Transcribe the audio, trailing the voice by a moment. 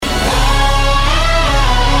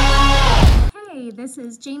this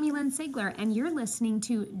is Jamie Lynn Sigler, and you're listening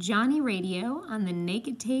to Johnny Radio on the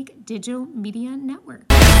Naked Take Digital Media Network.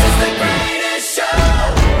 It's the greatest show.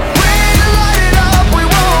 We light it up, we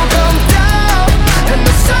won't come down, and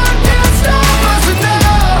the sun can't stop us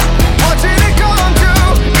now. Watching it come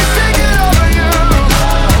true, it's taking over you.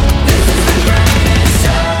 This is the greatest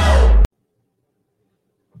show.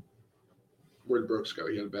 Where'd Brooks go?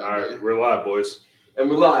 He had a bad All day. right, we're live, boys. And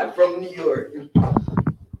we're live from New York.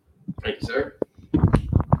 Thank you, sir.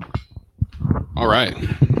 All right.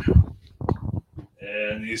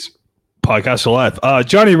 And these podcasts are live.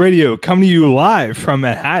 Johnny Radio coming to you live from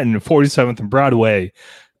Manhattan, 47th and Broadway.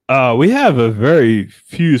 We have a very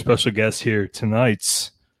few special guests here tonight.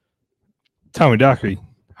 Tommy Dockery,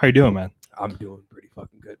 how you doing, man? I'm doing pretty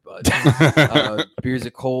fucking good, bud. Beers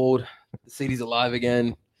are cold. The city's alive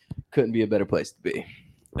again. Couldn't be a better place to be.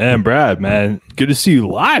 And Brad, man, good to see you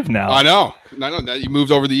live now. I know. Now you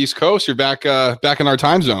moved over to the East Coast. You're back in our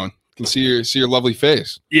time zone. Can see your lovely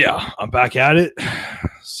face. Yeah, I'm back at it.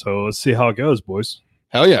 So let's see how it goes, boys.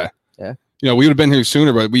 Hell yeah. Yeah. You know, we would have been here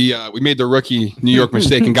sooner, but we made the rookie New York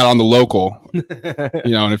mistake and got on the local. You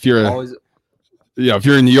know, and if you're Always, if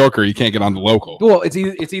you're a New Yorker, you can't get on the local. well, it's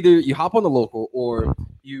either you hop on the local or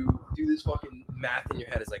you do this fucking math in your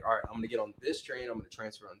head. It's like, all right, I'm gonna get on this train. I'm gonna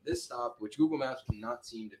transfer on this stop, which Google Maps cannot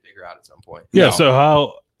seem to figure out at some point. Yeah,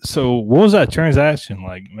 No. so what was that transaction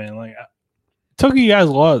like, man? Like, it took you guys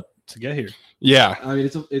a lot to get here. Yeah. I mean,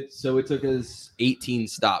 it took us 18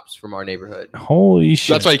 stops from our neighborhood. Holy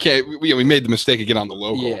shit. That's why you can't. We made the mistake of getting on the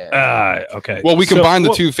local. Yeah. Okay. Well, we So, combined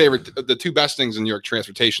well, the two best things in New York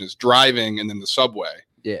transportation is driving and then the subway.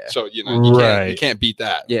 Yeah. So you know you Right. can't beat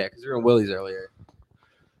that. Yeah, because we were in Willie's earlier.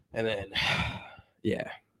 And then, yeah.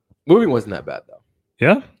 Moving wasn't that bad, though.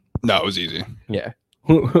 Yeah. No, it was easy. Yeah.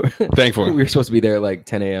 we Thankfully. were supposed to be there at like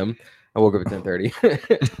 10 a.m. I woke up at 10:30.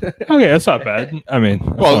 Okay, that's not bad. I mean,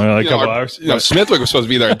 that's only like a couple hours. You know, Smithwick was supposed to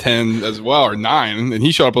be there at 10 as well, or 9, and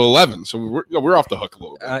he showed up at 11. So we're off the hook a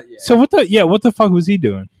little bit. Yeah. So what the fuck was he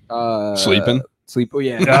doing? Sleeping. Sleep. Oh,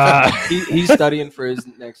 yeah. Ah. He's studying for his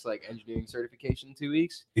next like engineering certification in 2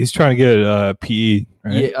 weeks. He's trying to get PE,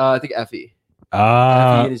 right? Yeah, I think FE.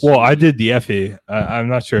 Ah, FE is- well, I did the FE. I'm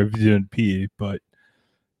not sure if you did PE, but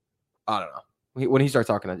I don't know. When he starts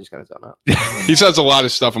talking, I just gotta zone out. He says a lot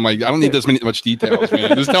of stuff. I'm like, I don't need this much details,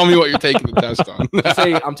 man. Just tell me what you're taking the test on. Just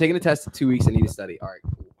say I'm taking a test in 2 weeks. I need to study. All right.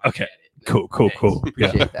 Cool. I Okay. get it. Cool. Thanks. Yeah.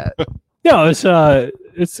 Appreciate that. No,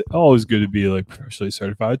 it's always good to be like professionally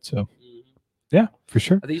certified. So yeah, for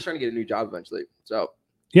sure. I think he's trying to get a new job eventually. So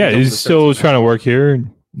Yeah, He's over he's the still search. trying to work here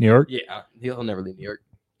in New York. yeah, he'll never leave New York.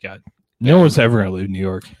 No one's ever gonna leave New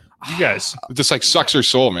York. You guys. It just like sucks her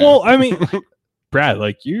soul, man. Well, I mean, Brad,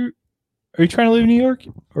 like are you trying to leave New York,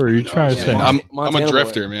 or are you trying to Yeah, stay? Mon- I'm a Montana boy.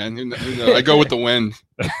 drifter, man. I go with the wind.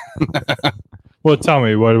 Well, tell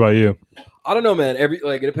me, what about you? I don't know, man.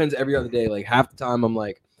 It depends every other day. Like half the time, I'm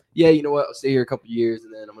like, yeah, you know what? I'll stay here a couple years,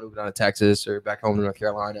 and then I'm gonna move down to Texas or back home to North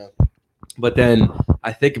Carolina. But then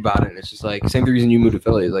I think about it, and it's just like same the reason you moved to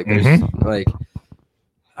Philly. Is like there's like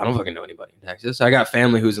I don't fucking know anybody in Texas. I got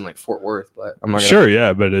family who's in like Fort Worth, but I'm not gonna, Sure,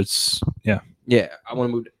 yeah, but it's Yeah, I want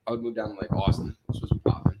to move. I would move down to like Austin. It's supposed to be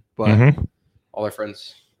popping, but Mhm. all our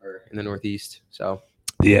friends are in the Northeast. So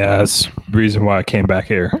yeah, that's the reason why I came back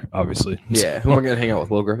here. Obviously, yeah, who am I gonna hang out with?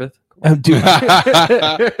 Will Griffith? dude.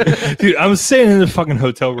 Dude, I'm staying in the fucking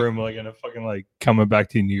hotel room, like, and I'm fucking like coming back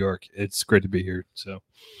to New York. It's great to be here. So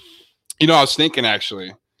You know, I was thinking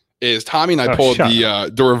actually, is Tommy and I Oh, pulled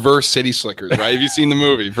shut the reverse City Slickers, right? Have you seen the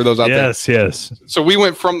movie? For those out yes. there, so we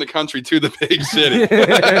went from the country to the big city.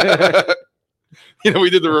 You know,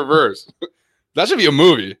 we did the reverse. That should be a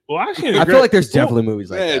movie. Well, actually, I feel like there's definitely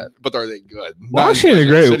movies like Yeah, that. but are they good? well, Not actually, as in a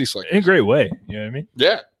good as great, City Slickers. in a great way. You know what I mean?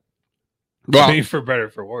 Yeah. I Well, mean, for better, or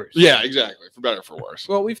for worse. yeah, exactly. For better, or for worse.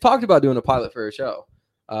 Well, we've talked about doing a pilot for a show.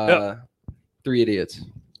 Yeah. 3 Idiots.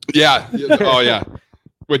 Yeah. Oh, yeah.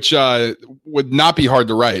 Which would not be hard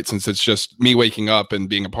to write since it's just me waking up and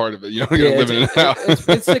being a part of it. You know, Yeah, living in it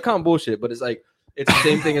it's sitcom bullshit, but it's like it's the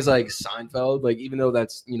same thing as like Seinfeld. Like even though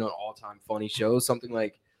that's an all-time funny show, something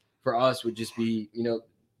like for us would just be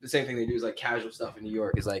the same thing they do is like casual stuff in New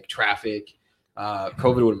York is like traffic.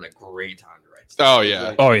 COVID would have been a great time to write stuff. Oh, yeah.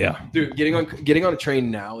 Like, Oh yeah. dude, getting on a train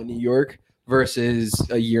now in New York versus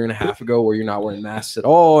a year and a half ago where you're not wearing masks at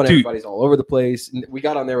all and Dude. everybody's all over the place. And we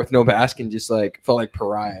got on there with no mask and just like felt like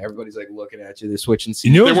pariah. Everybody's like looking at you. They're switching seats.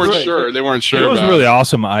 You know They what's weren't really- sure. They weren't sure. It was about really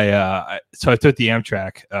awesome. I took the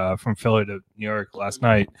Amtrak from Philly to New York last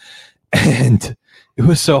night, and it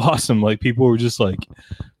was so awesome. Like people were just like,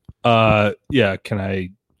 "Yeah, can I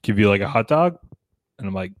give you like a hot dog?" And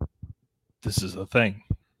I'm like, "This is a thing,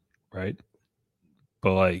 right?"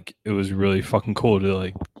 but like it was really fucking cool to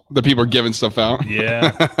like. The people are giving stuff out.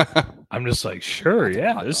 Yeah, I'm just like, sure,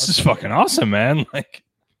 yeah, this is fucking awesome, man. Like,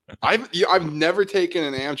 I've never taken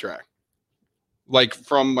an Amtrak, like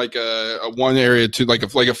from like a one area to like a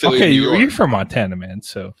Philly. okay, New York. you're from Montana, man,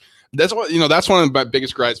 so. That's what that's one of the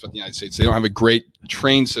biggest gripes about the United States. They don't have a great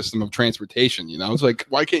train system of transportation. It's like,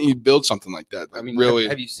 why can't you build something like that? I mean, really?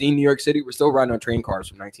 have you seen New York City? We're still riding on train cars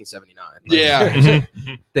from 1979.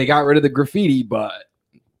 Yeah. They got rid of the graffiti, but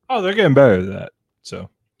Oh, they're getting better at that. So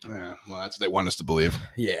Yeah, well, that's what they want us to believe.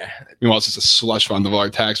 yeah. Meanwhile, it's just a slush fund of our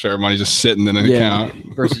taxpayer money just sitting in an Yeah.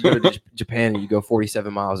 account. Versus you go to Japan and you go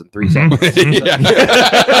 47 miles in 3 seconds. Yeah.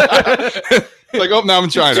 Like, oh, now I'm in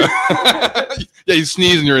China. Yeah, you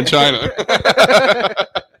sneeze and you're in China.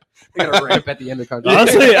 They got a ramp at the end of the country.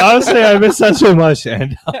 honestly, I miss that so much.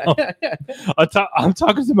 And I'm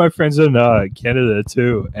talking to my friends in Canada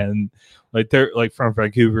too, and like they're like from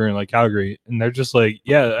Vancouver and like Calgary, and they're just like,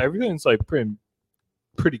 yeah, everything's like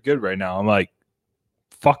pretty good right now. I'm like,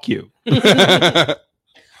 fuck you.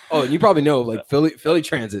 Oh, and you probably know, like Philly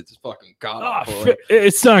Transit is fucking god awful.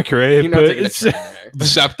 It's not great, You're not but taking a it's train there. The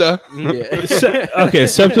SEPTA. Yeah. okay.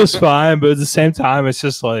 SEPTA's fine, but at the same time, it's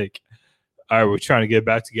just like, all right, we're trying to get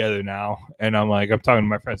back together now, and I'm like, I'm talking to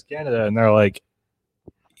my friends in Canada, and they're like,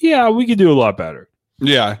 yeah, we could do a lot better.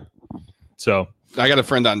 Yeah. So I got a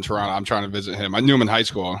friend out in Toronto. I'm trying to visit him. I knew him in high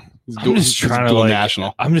school. I'm just trying to dual like,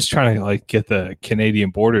 national. I'm just trying to like get the Canadian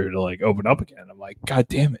border to like open up again. I'm like, God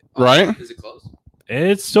damn it. Right? Is it close?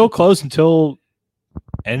 It's still closed until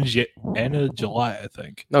end of July, I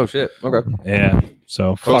think. No shit. Okay. Yeah.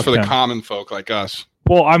 So Close fuck for the them. common folk like us.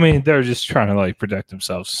 Well, I mean, they're just trying to like protect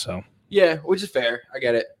themselves. So Yeah, which is fair. I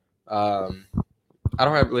get it. I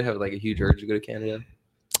don't really have like a huge urge to go to Canada.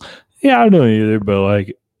 yeah, I don't either, but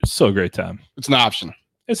like it's still a great time. It's an option.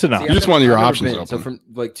 It's an See, option. You just wanted your I've never options been. open. So from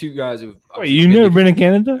like two guys who've Wait, you never been to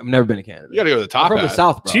Canada? I've never been to Canada. You got to go to the top I'm from the hat.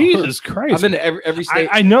 South, bro. Jesus Christ! I've been to every state.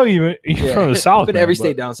 I know you're Yeah. from the South. I've been to man, every but-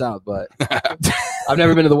 state down south, but I've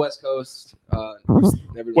never been to the West Coast.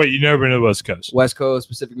 Never Wait, you never been to the West Coast? West Coast,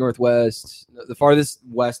 Pacific Northwest. The farthest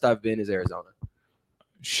west I've been is Arizona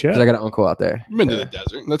Shit. because I got an uncle out there. I've been to the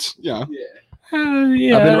desert. That's Yeah,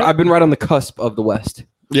 yeah. I've been right on the cusp of the West.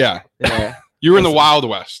 yeah. Yeah, You were in the Wild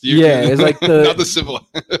West. You, Yeah, it's like the- not the civil.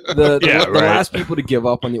 the Yeah, the right. last people to give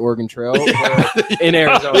up on the Oregon Trail were in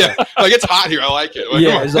Arizona. Yeah, like it's hot here. I like it. Like,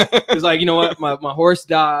 Yeah, come on. it's like you know what, my horse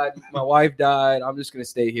died, my wife died. I'm just gonna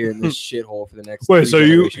stay here in this shithole for the next. Wait, 3 so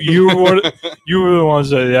generations. you were the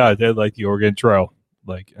ones that did like the Oregon Trail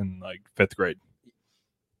like in like 5th grade.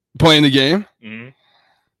 Playing the game.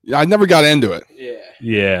 Yeah, I never got into it. Yeah,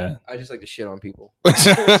 Yeah. I just like to shit on people.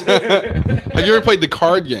 Have you ever played the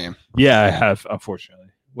card game? Yeah, I have, unfortunately.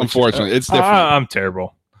 Unfortunately, it's different. I'm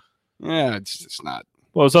terrible. Yeah, it's just not.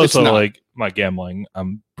 Well, it's It's also not. like my gambling.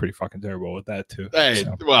 I'm pretty fucking terrible with that too. Hey,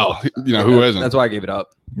 So, well, who isn't? That's why I gave it up.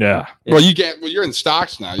 yeah. Well, you get. Well, you're in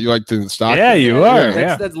stocks now. You like the stock? Yeah, you are. That's,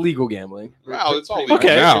 Yeah. that's legal gambling. Wow, it's all Pretty legal. much.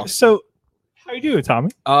 Okay. now. So, how you doing, Tommy?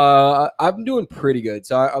 I'm doing pretty good.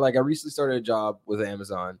 So I recently started a job with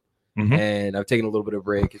Amazon, Mhm. and I've taken a little bit of a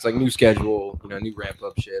break. It's like new schedule, new ramp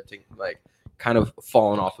up shit, like kind of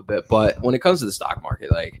falling off a bit. But when it comes to the stock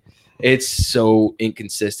market, like it's so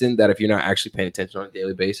inconsistent that if you're not actually paying attention on a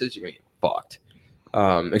daily basis, you're gonna get fucked.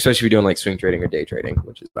 Especially if you're doing like swing trading or day trading,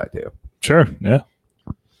 which is what I do. Sure. Yeah.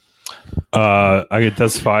 I can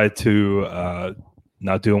testify to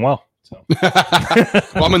not doing well. So.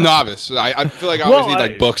 Well, I'm a novice. I feel like I Well, always need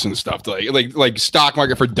like I- books and stuff to like stock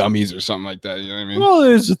market for dummies or something like that. You know what I mean? Well,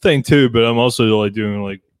 there's a thing too, but I'm also like doing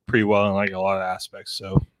like pretty well in like a lot of aspects.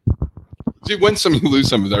 So So you win some, you lose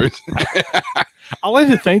some of everything. I like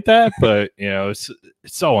to think that, but it's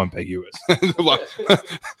so ambiguous.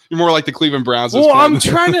 You're more like the Cleveland Browns. this Well, time. I'm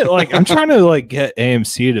trying to get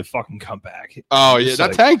AMC to fucking come back. Oh yeah, It's that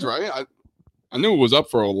like- tanked, right? I knew it was up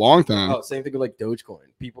for a long time. Oh, same thing with like Dogecoin.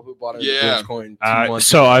 People who bought it Yeah. Dogecoin 2 months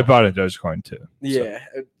So ago. I bought a Dogecoin too. Yeah.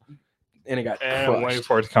 And it got And I'm waiting crushed.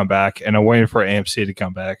 for it to come back, and I'm waiting for AMC to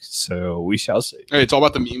come back. So we shall see. Hey, it's all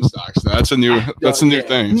about the meme stocks. That's a new Yeah.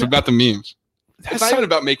 thing. It's about the memes. That's It's not even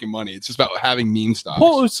about making money. It's just about having meme stocks.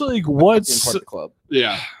 Well, it's like, Being what's part of the club.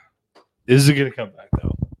 Yeah. is it gonna come back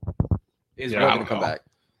though? Is Yeah, what I gonna don't come know. back.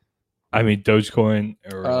 I mean, Dogecoin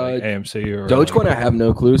or like Uh, AMC or Dogecoin, like- I have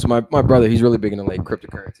no clue. So my brother, he's really big into like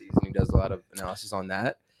cryptocurrencies, and he does a lot of analysis on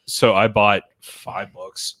that. So I bought 5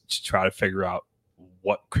 books to try to figure out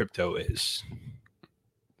what crypto is.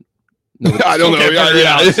 I don't know. Okay,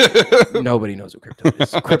 Yeah, yeah. Nobody knows what crypto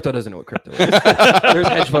is. Crypto doesn't know what crypto is. There's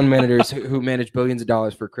hedge fund managers who manage billions of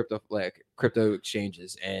dollars for crypto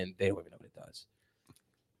exchanges, and they don't even know what it does.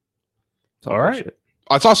 It's All right. bullshit.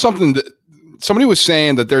 I saw something that somebody was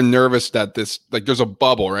saying that they're nervous that this, like, there's a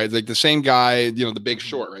bubble, right? Like the same guy, The Big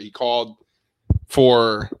Short, right? He called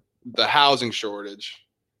for the housing shortage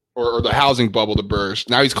or the housing bubble to burst.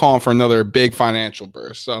 Now he's calling for another big financial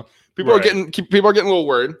burst. So people are getting a little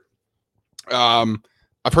worried.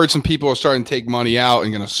 I've heard some people are starting to take money out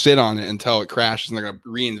and going to sit on it until it crashes, and they're going to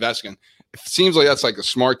reinvest again. It seems like that's like a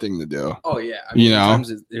smart thing to do. Oh yeah, I mean,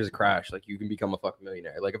 sometimes there's a crash, like you can become a fucking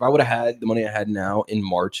millionaire. Like if I would have had the money I had now in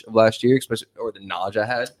March of last year, especially, or the knowledge I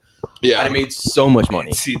had, I'd have made so much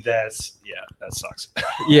money. See, that sucks.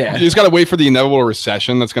 Yeah, You just got to wait for the inevitable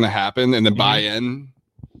recession that's going to happen and then buy in.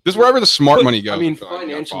 This is wherever the smart money goes. I mean, feel like,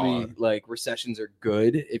 financially, like recessions are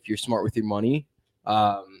good if you're smart with your money.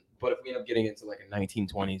 But if we end up getting into like a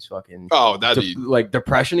 1920s fucking that'd be like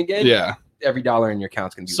depression again, yeah, every dollar in your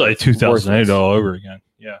account's gonna be It's like 2008 all over again.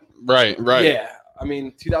 Yeah. right. Yeah, I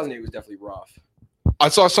mean, 2008 was definitely rough. I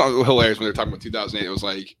saw something hilarious when they were talking about 2008. It was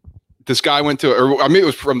like this guy went to, or I mean, it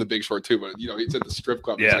was from The Big Short too, but he's at the strip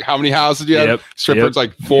club. He's Yeah. like, how many houses do you have? Yep. Stripper, Yep. it's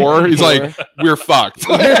like 4. He's like, we're fucked.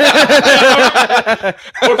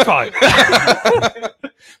 We're fine.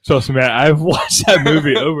 So, man, I've watched that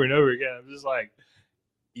movie over and over again. I'm just like,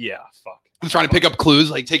 yeah, fuck. I'm trying to pick up clues,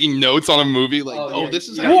 like taking notes on a movie. Like, this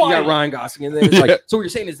is you how got Ryan Gosling in there. It's Yeah. like, so what you're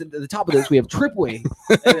saying is that at the top of this we have Tripway,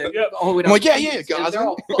 and then all the way down. I'm like, to yeah, Phoenix, yeah, and they're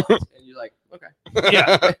all Gosling. fucked. And you're like, okay,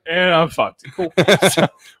 Yeah, and I'm fucked. Cool.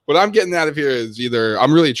 What I'm getting out of here is either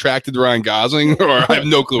I'm really attracted to Ryan Gosling or I have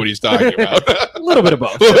no clue what he's talking about. a little bit of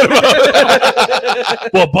both.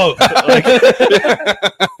 Well, both. Like,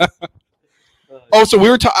 Oh, so we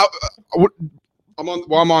were talking. I'm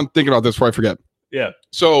on thinking about this before I forget. yeah.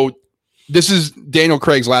 So this is Daniel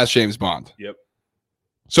Craig's last James Bond. Yep.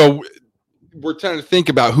 So we're trying to think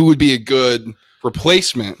about who would be a good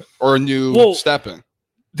replacement or a new step in.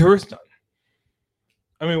 There is none.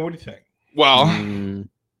 I mean, what do you think? Well, Mm,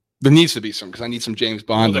 there needs to be some because I need some James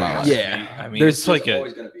Bond. in my life. yeah, I mean, there's it's like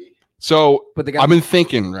always gonna be. So But the guy I've been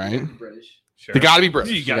thinking, right? British. Sure. They got to be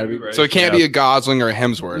British. You gotta be British. So it can't be a Gosling or a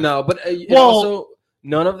Hemsworth. No, but Well- also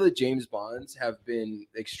none of the James Bonds have been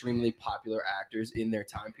extremely popular actors in their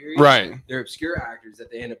time period. Right. They're obscure actors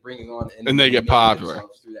that they end up bringing on, And they get make popular.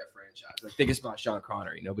 themselves through that franchise. Like think about Sean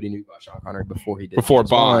Connery. Nobody knew about Sean Connery before he did Before James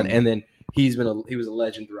Bond. and then he was a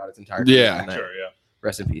legend throughout his entire Yeah. career. And Sure, yeah.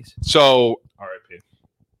 Rest in peace. So R.I.P.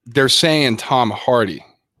 they're saying Tom Hardy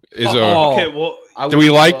is a. Okay, well, Do we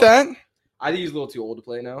like that? I think he's a little too old to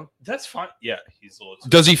play now. that's fine. Yeah, he's a little too.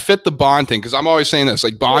 Does he fit the Bond thing? Because I'm always saying this.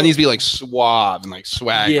 Like Bond needs to be like suave and like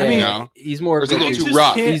swag. Yeah, You know. he's more Or is he a little he's too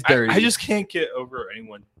rough? He's dirty. I just can't get over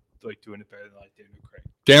anyone like doing it better than like Daniel Craig,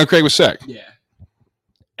 Daniel Craig was sick. yeah.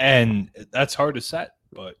 and that's hard to set.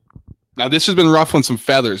 But Now this has been ruffling some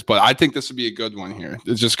feathers, but I think this would be a good one here.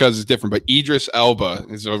 It's just because it's different. But Idris Elba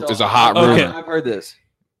is a hot Okay. rumor. I've heard this,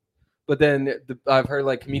 but then I've heard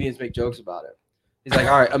like comedians make jokes about it. He's like,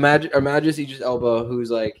 all right, imagine Idris Elba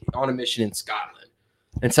who's like on a mission in Scotland,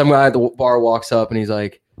 and some guy at the bar walks up and he's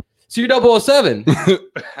like, "So you're 007?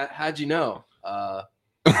 How'd you know?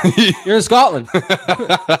 You're in Scotland."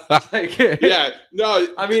 Like, Yeah, no,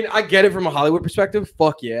 I mean, I get it from a Hollywood perspective.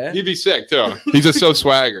 Fuck yeah, he'd be sick too. He's just so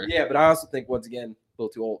swagger. yeah. But I also think once again, a little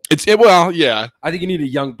too old. Well, yeah. I think you need a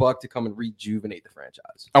young buck to come and rejuvenate the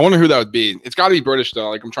franchise. I wonder who that would be. It's got to be British though.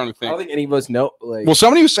 Like I'm trying to I don't think. think any of us know. Like, Well,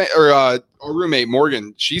 somebody was saying, or our roommate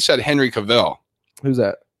Morgan, she said Henry Cavill. who's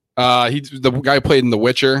that? He's the guy who played in The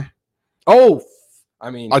Witcher. Oh, I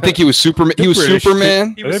mean, I think he was Superman. He was British.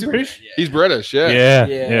 Superman. he Are they was British? Superman, He's British. Yeah. yeah,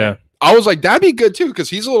 Yeah. yeah. I was like, that'd be good too, because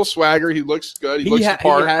he's a little swagger. He looks good. He looks the he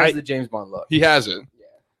part. has the James Bond look He has it.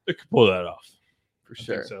 They could pull that off for I think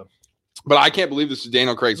sure. So But I can't believe this is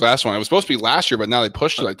Daniel Craig's last one. It was supposed to be last year, but now they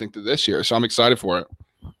pushed it, I think, to this year. So I'm excited for it.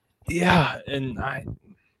 yeah, and I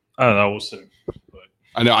don't know. We'll see. But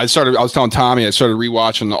I know. I was telling Tommy, I started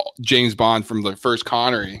rewatching the James Bond from the first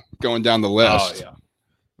Connery going down the list. oh yeah,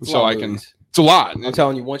 It's a So lot I of can. movies. It's a lot. I'm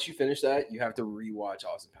telling you, once you finish that, you have to rewatch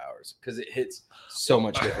Austin Powers because it hits so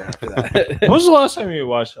much different after that. when was the last time you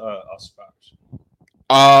watched Austin Powers?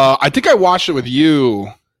 I think I watched it with you.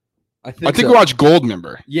 I think so. we watched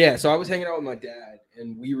Goldmember. Yeah, so I was hanging out with my dad,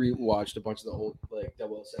 and we rewatched a bunch of the old like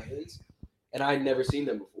 007s, and I'd never seen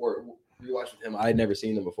them before. Rewatched with him, I had never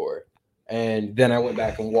seen them before, and then I went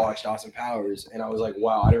back and watched Austin Powers, and I was like,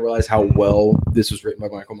 wow, I didn't realize how well this was written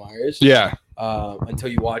by Michael Myers. Yeah. Until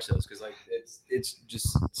you watch those, because like it's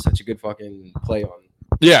just such a good fucking play on.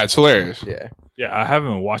 Yeah, it's hilarious. Yeah, Yeah, I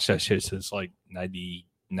haven't watched that shit since like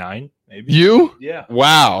 '99, maybe. You? Yeah.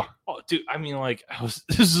 Wow. Oh, dude. I mean, like,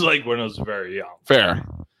 this is like when I was very young. Fair.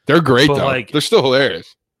 They're great, But, though. like- They're still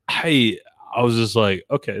hilarious. I was just like,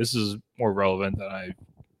 okay, this is more relevant than I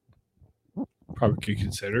probably could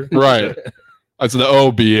consider. Right. That's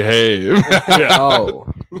the behave.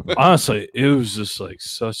 Oh, Honestly, it was just like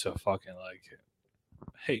such a fucking like,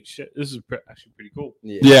 hey, shit, this is actually pretty cool.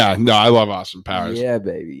 Yeah, no, I love Austin Powers. Yeah,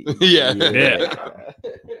 baby. Yeah.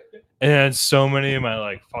 And so many of my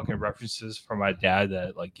like fucking references from my dad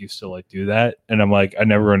that like used to like do that, and I'm like, I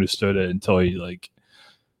never understood it until he like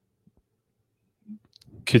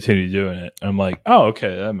continued doing it. And I'm like, oh,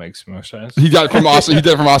 okay, that makes more sense. He got it from Austin. He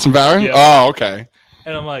did it from Austin Powers. Yeah. Oh, okay.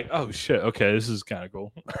 And I'm like, oh shit, okay, this is kind of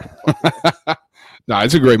cool. No,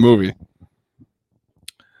 it's a great movie.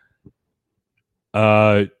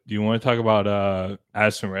 Do you want to talk about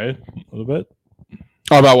Addison Rae a little bit?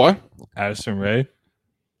 Oh, about what? Addison Rae.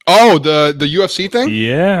 Oh, the UFC thing.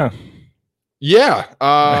 Yeah. Yeah.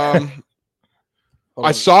 Hold I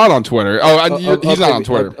on. saw it on Twitter. Oh, he's not on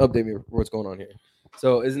Twitter. Update me what's going on here.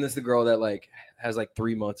 So, isn't this the girl that like has like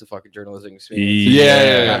 3 months of fucking journalism experience?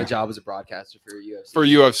 Yeah. Got a job as a broadcaster for UFC. For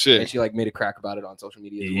UFC. and she like made a crack about it on social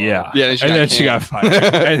media. As well. Yeah. Yeah, And then she got fired.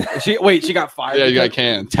 And She got fired. Yeah, you got because-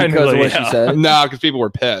 canned. because of technically, what she yeah. said. No, because people were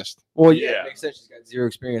pissed. Well, Yeah. yeah, it makes sense. She's got zero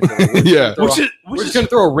experience. Yeah. We're just gonna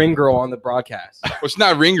throw a ring girl on the broadcast. Well, it's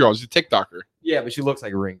not Ring Girl. It's a TikToker. Yeah, but she looks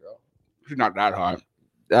like a ring girl. She's not that hot.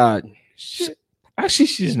 Actually,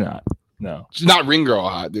 she's not. No. She's not Ring Girl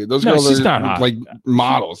hot, dude. Those No, girls she's are not hot. like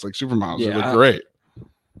models, like supermodels. They Yeah, look I- great. I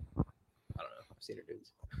don't know. I've seen her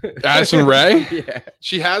dudes. Addison Rae? Yeah,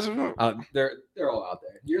 She has. they're all out there.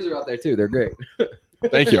 Yours are out there too. They're great.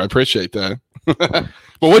 Thank you. I appreciate that. But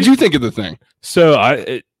what do you think of the thing? So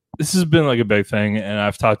this has been like a big thing, and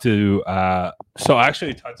I've talked to so I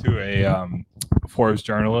actually talked to a Forbes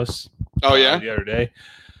journalist Oh, yeah? the other day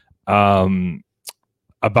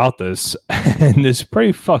about this, and it's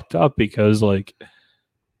pretty fucked up because like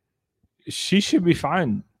she should be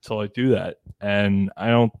fine to like do that, and I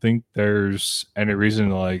don't think there's any reason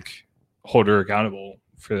to like hold her accountable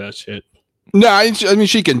for that shit. No, I mean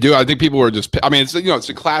she can do it. I think people were just. I mean, it's it's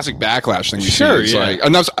a classic backlash thing. You Sure, see. It's yeah. like,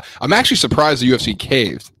 and I'm actually surprised the UFC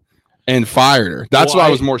caved and fired her. That's Well, what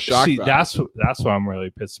I was more shocked. See, about. that's what I'm really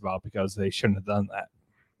pissed about because they shouldn't have done that.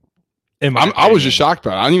 I was just shocked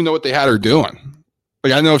about it. I don't even know what they had her doing.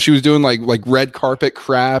 Like I don't know if she was doing like red carpet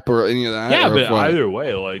crap or any of that. Yeah, or but if, what. either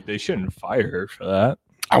way, like they shouldn't fire her for that.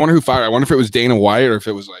 I wonder who fired her. I wonder if it was Dana White or if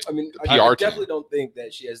it was like. I mean, The I PR team. definitely don't think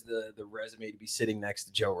that she has the resume to be sitting next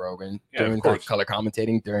to Joe Rogan Yeah, of during course. color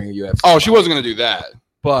commentating during a UFC. Oh, she fight. wasn't gonna do that.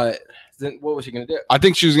 But then what was she gonna do? I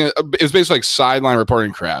think she was gonna. It was basically like sideline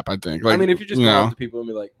reporting crap. I think. Like, I mean, if you're just you going know, up to people and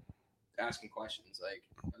be like asking questions, like,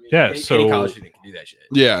 I mean, Yeah, any so- college student can do that shit,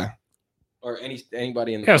 yeah. or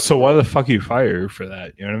anybody in the Yeah, so why the fuck you fire her for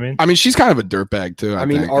that? You know what I mean? I mean, she's kind of a dirtbag too. I I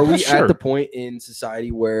mean, think. are we Sure. at the point in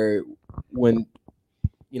society where when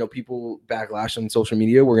people backlash on social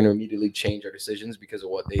media, we're going to immediately change our decisions because of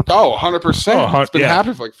what they Oh, 100%. Oh, It's been yeah.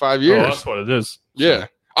 happening for like 5 Oh, years. that's what it is. Yeah.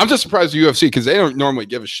 I'm just surprised the UFC because they don't normally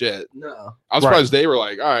give a shit. No. I'm Right. surprised they were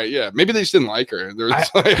like, all right, yeah. Maybe they just didn't like her. There's I-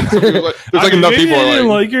 like, there's like enough maybe people they are didn't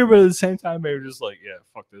like, like her, but at the same time, they were just like, yeah,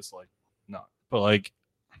 fuck this, like, no. But like,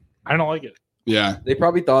 I don't like it. yeah. They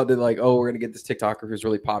probably thought that like, oh, we're going to get this TikToker who's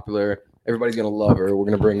really popular. Everybody's going to love her. We're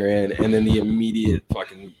going to bring her in. And then the immediate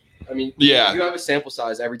fucking, I mean, Yeah. you have a sample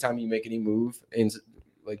size every time you make any move in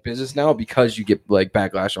like business now because you get like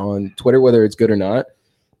backlash on Twitter, whether it's good or not.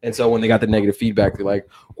 And so when they got the negative feedback, they're like,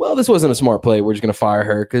 well, this wasn't a smart play. We're just going to fire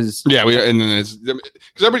her because, Yeah. And then it's because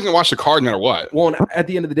everybody's going to watch the card no matter what. well, at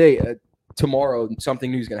the end of the day, tomorrow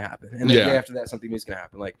something new is going to happen. And then the Yeah. day after that, something new is going to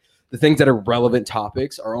happen. Like the things that are relevant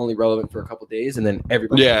topics are only relevant for a couple days. And then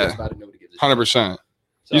everybody Yeah. forgets about it. Nobody gives a shit. 100%.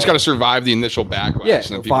 You just got to survive the initial backlash. Yeah, and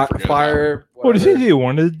so then people forget about it. fire. What do you whatever. think they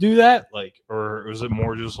wanted to do that? Like, or was it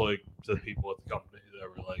more just like the people at the company that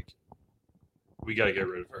were like, we got to get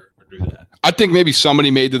rid of her or do that? I think maybe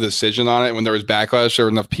somebody made the decision on it when there was backlash. There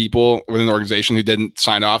were enough people within the organization who didn't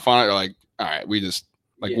sign off on it. They're like, all right, we just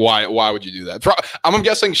like, Yeah. why would you do that? I'm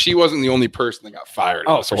guessing she wasn't the only person that got fired.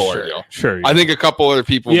 Oh, That's the for whole sure. ordeal. Sure. I think a couple other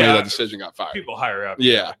people Yeah. made that decision, got fired. people higher up.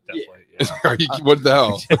 Yeah. Definitely. Are you- what the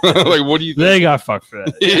hell? Like, what do you think? They got fucked for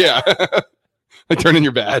that. Yeah. Like, turn in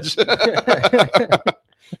your badge. Can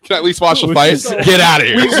I at least watch the Which fight? is- Get out of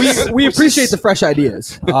here. we appreciate the fresh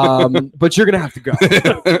ideas, but you're gonna have to go.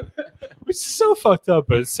 Which is so fucked up,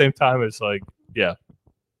 but at the same time, it's like, yeah,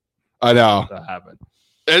 I know. that happened.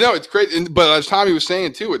 I know it's great, but as Tommy was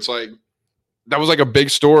saying too, it's like that was like a big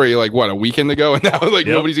story, like what, a weekend ago, and now like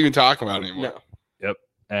Yep. nobody's even talking about it anymore. No.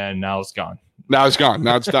 And now it's gone. Now it's gone.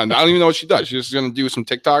 Now it's done. I don't even know what she does. She's just gonna do some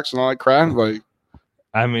TikToks and all that crap. Like,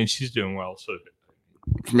 I mean, she's doing well. So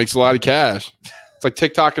makes a lot of cash. It's like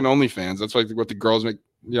TikTok and OnlyFans. That's like what the girls make.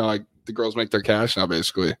 Like the girls make their cash now.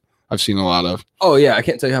 Basically, I've seen a lot of. Oh yeah, I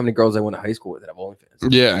can't tell you how many girls I went to high school with that have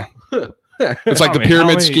OnlyFans. Yeah. It's like How the many-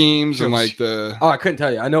 pyramid how many schemes and shows? like the Oh, I couldn't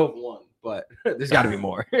tell you. I know of one, but there's got to be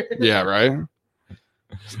more. yeah, right.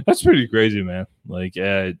 That's pretty crazy, man. Like,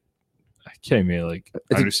 I can't even like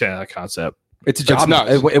a- understand that concept. It's a That's job.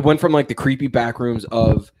 nuts. It went from like the creepy back rooms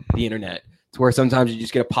of the internet to where sometimes you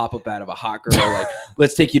just get a pop up out of a hot girl like,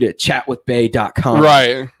 let's take you to chatwithbay.com.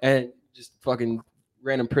 Right. And just fucking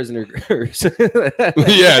random prisoner.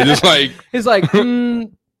 Yeah, just like It's like,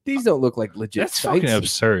 these don't look like legit That's fucking sites.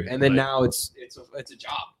 absurd. And then Like, now it's a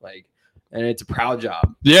job, like, and it's a proud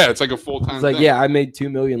job. yeah, it's like a full time. It's like, yeah, I made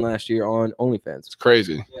 $2 million last year on OnlyFans. it's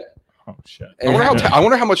crazy. oh shit. I wonder, And I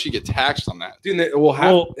wonder how much you get taxed on that. dude,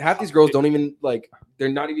 half these girls don't even like. They're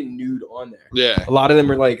not even nude on there. Yeah, A lot of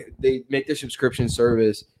them are like they make their subscription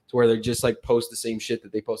service to where they just like post the same shit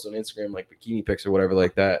that they post on Instagram, like bikini pics or whatever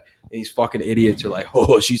like that. And these fucking idiots are like,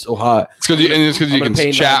 "Oh, she's so hot." it's because you I'm gonna pay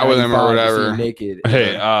can chat with them or $9.95 to see whatever. her naked.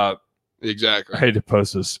 Hey, Exactly. I hate to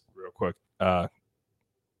post this real quick.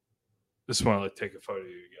 Just want to like take a photo of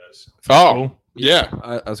you guys. Oh, Cool. yeah.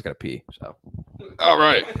 I was gonna pee. So All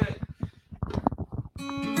right.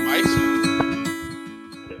 Ice.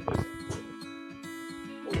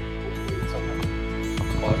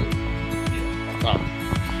 Oh.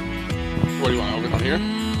 What do you want? Over here?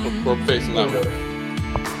 We're facing that way.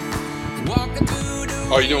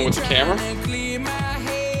 Oh, you doing it with the camera? Or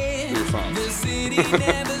your phone? You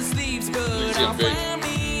can see I'm big.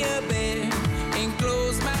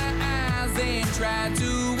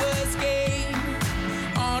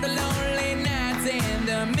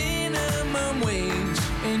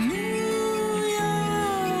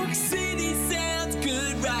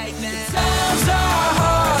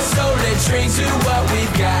 Drink to what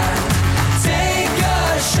we've got. Take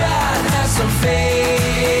a shot, have some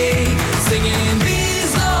faith. Singing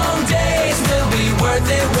these long days will be worth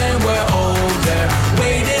it when we're older.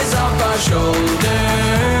 Weight is off our shoulders.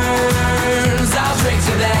 I'll drink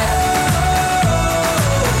to that.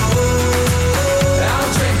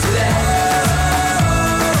 I'll drink to that.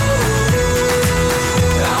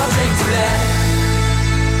 I'll drink to that.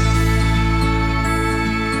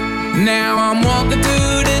 Now I'm walking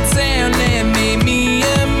through the town that made me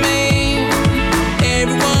a man.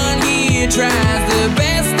 Everyone here tries the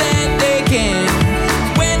best that they can.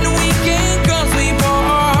 When the weekend comes, we pour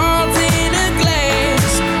our hearts in a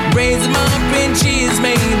glass. Raise them up and cheers,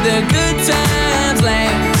 make the good times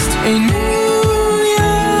last. In New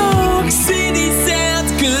York City sounds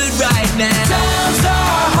good right now. Times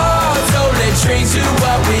are hard, so let's drink to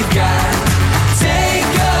what we've got. Take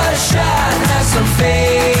a shot, have some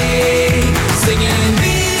faith. Singing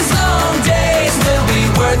these long days will be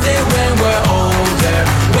worth it when we're older.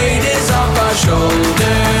 Weight is off our shoulders.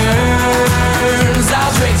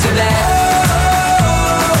 I'll drink to that.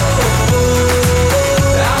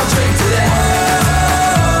 I'll drink to that.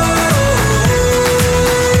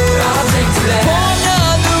 I'll drink to that. Pour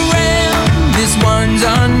another round, this one's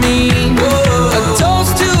on me. A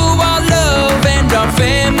toast to our love and our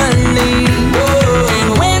family. And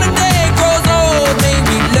when the day grows old, may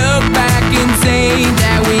we look back and say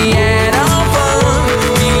that we had our fun,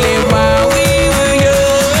 feeling while we were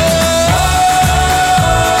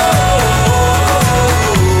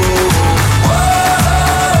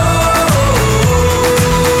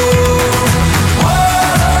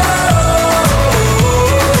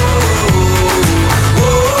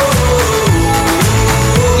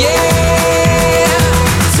yeah.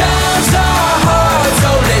 Times are hard, so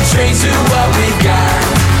let's drink to what we've got.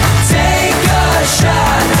 Take a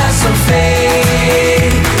shot, have some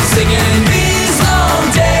faith. Singing these long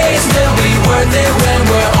days will be worth it when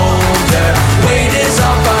we're older. Weight is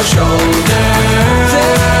off our shoulders.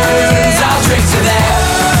 I'll drink to that.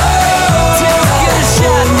 Take a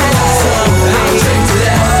shot, have some faith. I'll drink to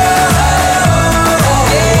that.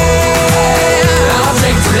 Yeah, I'll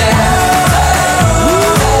drink to that.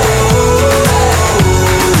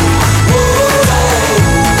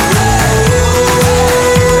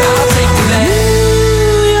 I'll drink to that.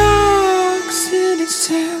 New York City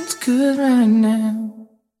sounds good right now.